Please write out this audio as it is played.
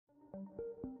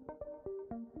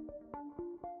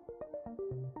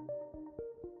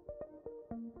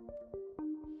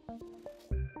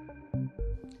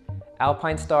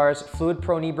Alpinestars Fluid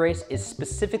Pro knee brace is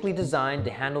specifically designed to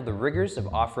handle the rigors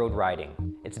of off-road riding.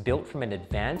 It's built from an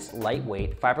advanced,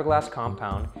 lightweight fiberglass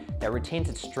compound that retains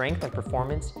its strength and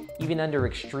performance even under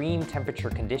extreme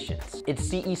temperature conditions. It's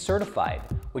CE certified,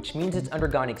 which means it's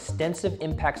undergone extensive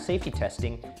impact safety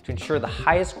testing to ensure the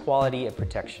highest quality of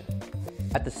protection.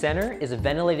 At the center is a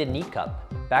ventilated knee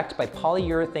cup, backed by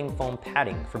polyurethane foam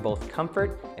padding for both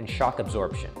comfort and shock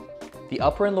absorption. The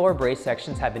upper and lower brace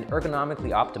sections have been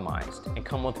ergonomically optimized and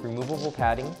come with removable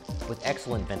padding with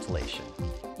excellent ventilation.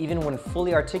 Even when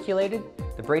fully articulated,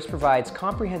 the brace provides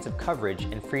comprehensive coverage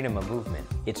and freedom of movement.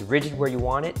 It's rigid where you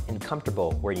want it and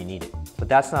comfortable where you need it. But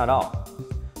that's not all.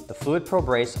 The Fluid Pro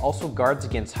brace also guards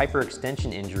against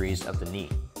hyperextension injuries of the knee.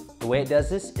 The way it does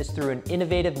this is through an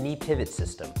innovative knee pivot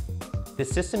system.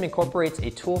 This system incorporates a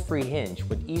tool-free hinge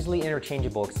with easily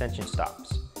interchangeable extension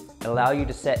stops that allow you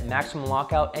to set maximum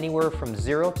lockout anywhere from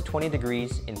 0 to 20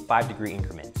 degrees in 5-degree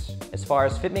increments. As far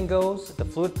as fitment goes, the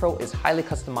Fluid Pro is highly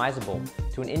customizable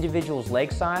to an individual's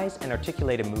leg size and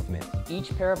articulated movement.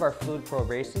 Each pair of our Fluid Pro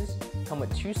braces come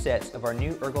with 2 sets of our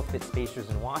new ergo-fit spacers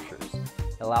and washers.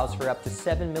 It allows for up to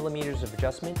 7 millimeters of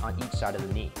adjustment on each side of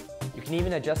the knee. You can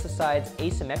even adjust the sides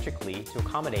asymmetrically to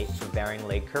accommodate for varying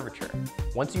leg curvature.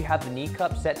 Once you have the knee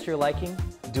cup set to your liking,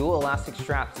 dual elastic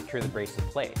straps secure the brace in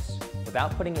place,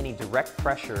 without putting any direct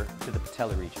pressure to the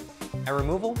patella region. And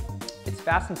removal? It's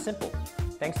fast and simple,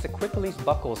 thanks to quick release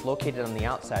buckles located on the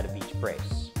outside of each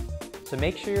brace. So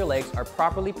make sure your legs are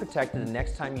properly protected the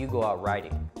next time you go out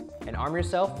riding, and arm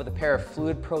yourself with a pair of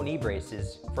Fluid Pro knee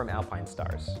braces from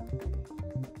Alpinestars.